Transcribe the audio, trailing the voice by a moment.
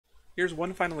Here's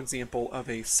one final example of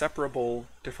a separable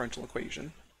differential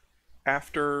equation.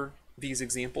 After these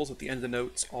examples, at the end of the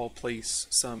notes, I'll place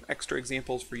some extra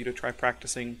examples for you to try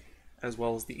practicing, as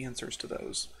well as the answers to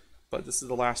those. But this is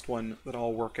the last one that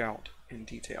I'll work out in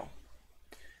detail.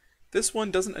 This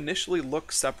one doesn't initially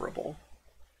look separable,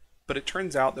 but it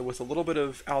turns out that with a little bit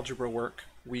of algebra work,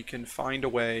 we can find a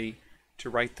way to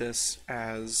write this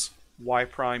as y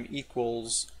prime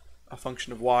equals a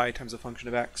function of y times a function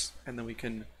of x, and then we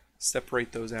can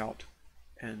separate those out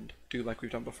and do like we've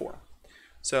done before.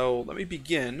 So let me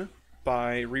begin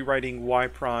by rewriting y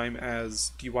prime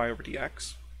as dy over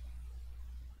dx.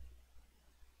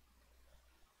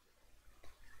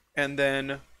 And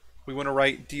then we want to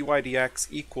write dy dx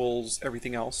equals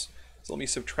everything else. So let me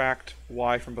subtract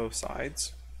y from both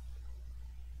sides.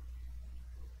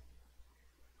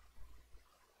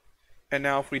 And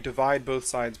now if we divide both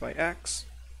sides by x,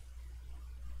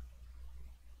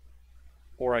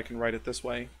 or I can write it this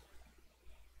way,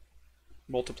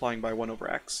 multiplying by 1 over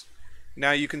x.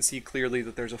 Now you can see clearly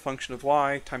that there's a function of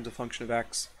y times a function of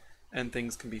x, and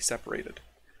things can be separated.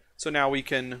 So now we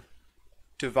can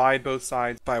divide both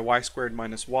sides by y squared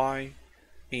minus y,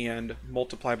 and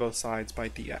multiply both sides by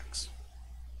dx.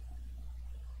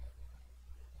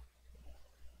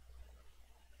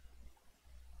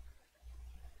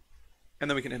 And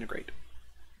then we can integrate.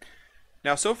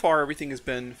 Now so far everything has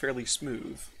been fairly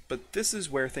smooth, but this is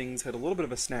where things hit a little bit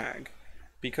of a snag,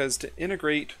 because to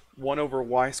integrate 1 over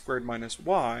y squared minus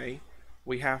y,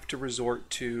 we have to resort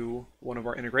to one of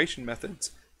our integration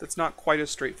methods that's not quite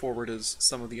as straightforward as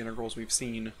some of the integrals we've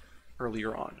seen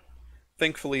earlier on.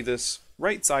 Thankfully, this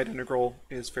right side integral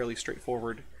is fairly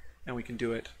straightforward, and we can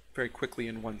do it very quickly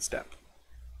in one step.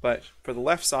 But for the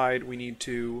left side, we need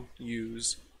to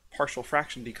use partial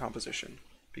fraction decomposition,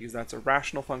 because that's a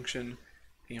rational function,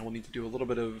 and we'll need to do a little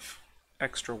bit of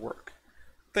extra work.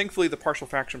 Thankfully, the partial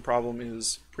fraction problem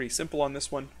is pretty simple on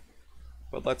this one,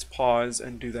 but let's pause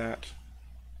and do that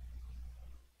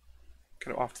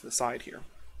kind of off to the side here.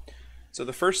 So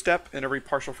the first step in every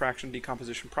partial fraction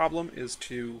decomposition problem is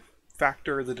to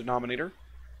factor the denominator.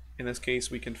 In this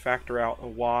case, we can factor out a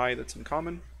y that's in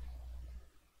common.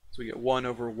 So we get 1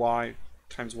 over y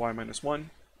times y minus 1.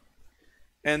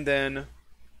 And then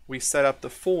we set up the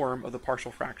form of the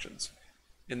partial fractions.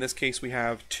 In this case, we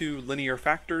have two linear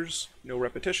factors, no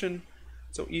repetition,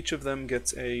 so each of them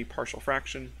gets a partial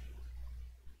fraction.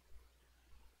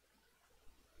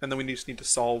 And then we just need to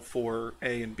solve for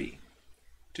a and b.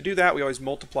 To do that, we always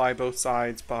multiply both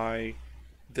sides by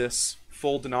this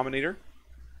full denominator.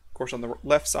 Of course, on the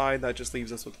left side, that just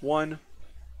leaves us with 1.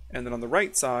 And then on the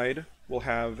right side, we'll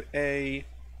have a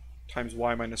times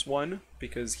y minus 1,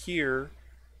 because here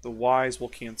the y's will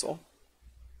cancel.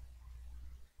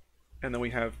 And then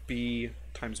we have b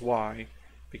times y,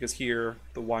 because here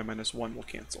the y minus 1 will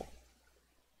cancel.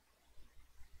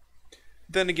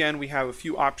 Then again, we have a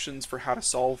few options for how to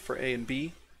solve for a and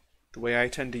b. The way I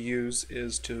tend to use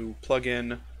is to plug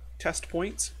in test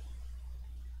points.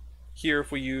 Here,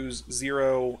 if we use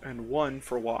 0 and 1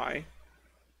 for y,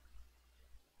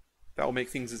 that will make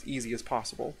things as easy as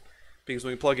possible, because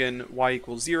when we plug in y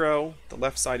equals 0, the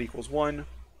left side equals 1,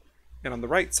 and on the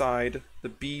right side, the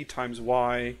b times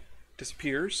y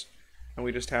disappears, and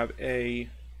we just have a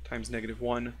times negative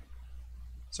 1,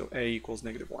 so a equals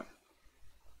negative 1.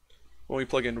 When we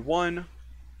plug in 1,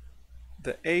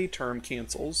 the a term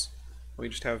cancels, we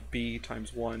just have b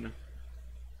times 1,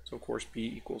 so of course b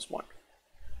equals 1.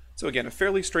 So again, a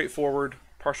fairly straightforward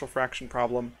partial fraction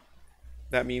problem.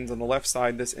 That means on the left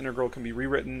side, this integral can be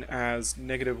rewritten as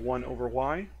negative 1 over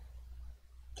y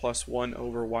plus 1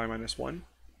 over y minus 1.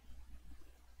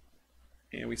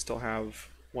 And we still have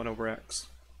 1 over x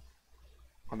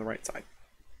on the right side.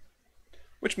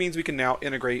 Which means we can now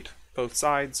integrate both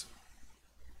sides.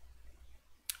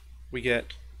 We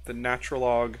get the natural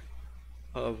log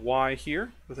of y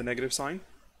here with a negative sign.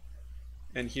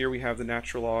 And here we have the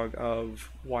natural log of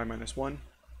y minus 1.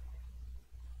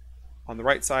 On the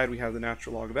right side, we have the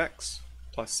natural log of x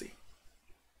plus c.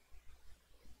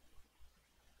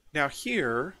 Now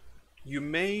here, you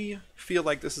may feel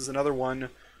like this is another one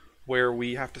where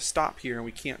we have to stop here and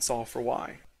we can't solve for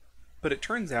y. But it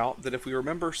turns out that if we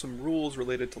remember some rules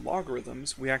related to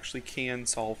logarithms, we actually can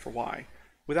solve for y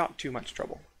without too much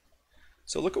trouble.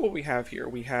 So look at what we have here.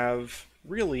 We have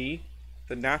really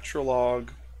the natural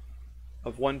log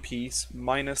of one piece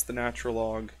minus the natural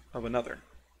log of another.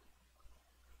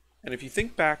 And if you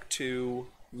think back to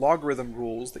logarithm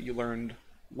rules that you learned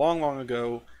long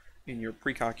ago in your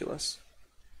pre-calculus,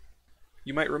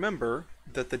 you might remember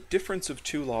that the difference of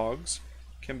two logs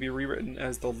can be rewritten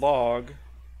as the log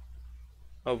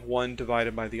of one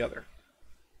divided by the other.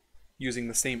 using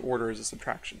the same order as a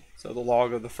subtraction. So the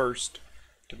log of the first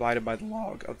divided by the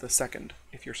log of the second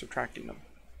if you're subtracting them.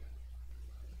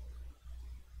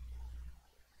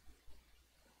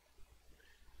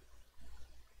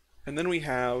 And then we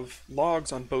have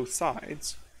logs on both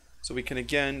sides, so we can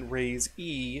again raise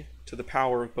e to the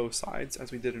power of both sides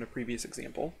as we did in a previous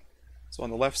example. So on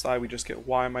the left side we just get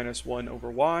y minus 1 over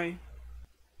y.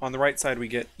 On the right side we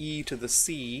get e to the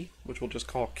c, which we'll just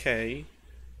call k,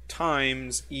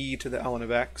 times e to the ln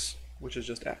of x, which is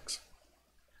just x.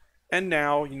 And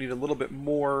now you need a little bit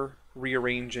more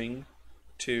rearranging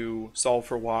to solve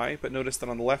for y, but notice that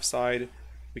on the left side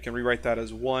we can rewrite that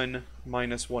as 1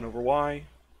 minus 1 over y.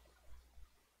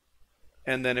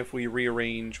 And then if we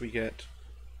rearrange, we get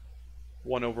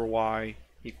 1 over y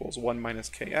equals 1 minus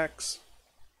kx.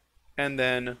 And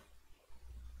then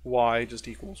y just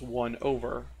equals 1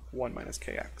 over 1 minus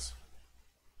kx.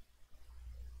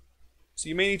 So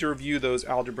you may need to review those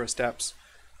algebra steps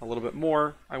a little bit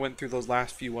more. I went through those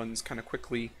last few ones kind of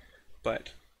quickly, but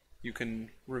you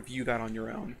can review that on your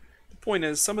own. The point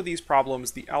is, some of these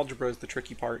problems, the algebra is the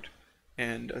tricky part,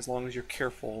 and as long as you're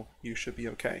careful, you should be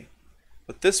okay.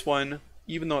 But this one,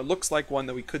 even though it looks like one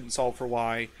that we couldn't solve for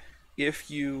y,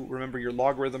 if you remember your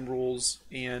logarithm rules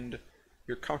and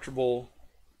you're comfortable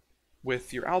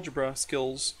with your algebra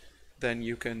skills, then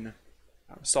you can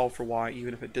solve for y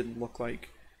even if it didn't look like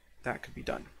that could be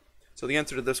done. So the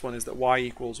answer to this one is that y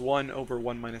equals 1 over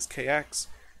 1 minus kx,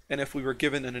 and if we were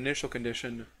given an initial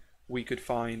condition, we could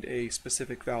find a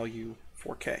specific value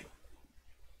for k.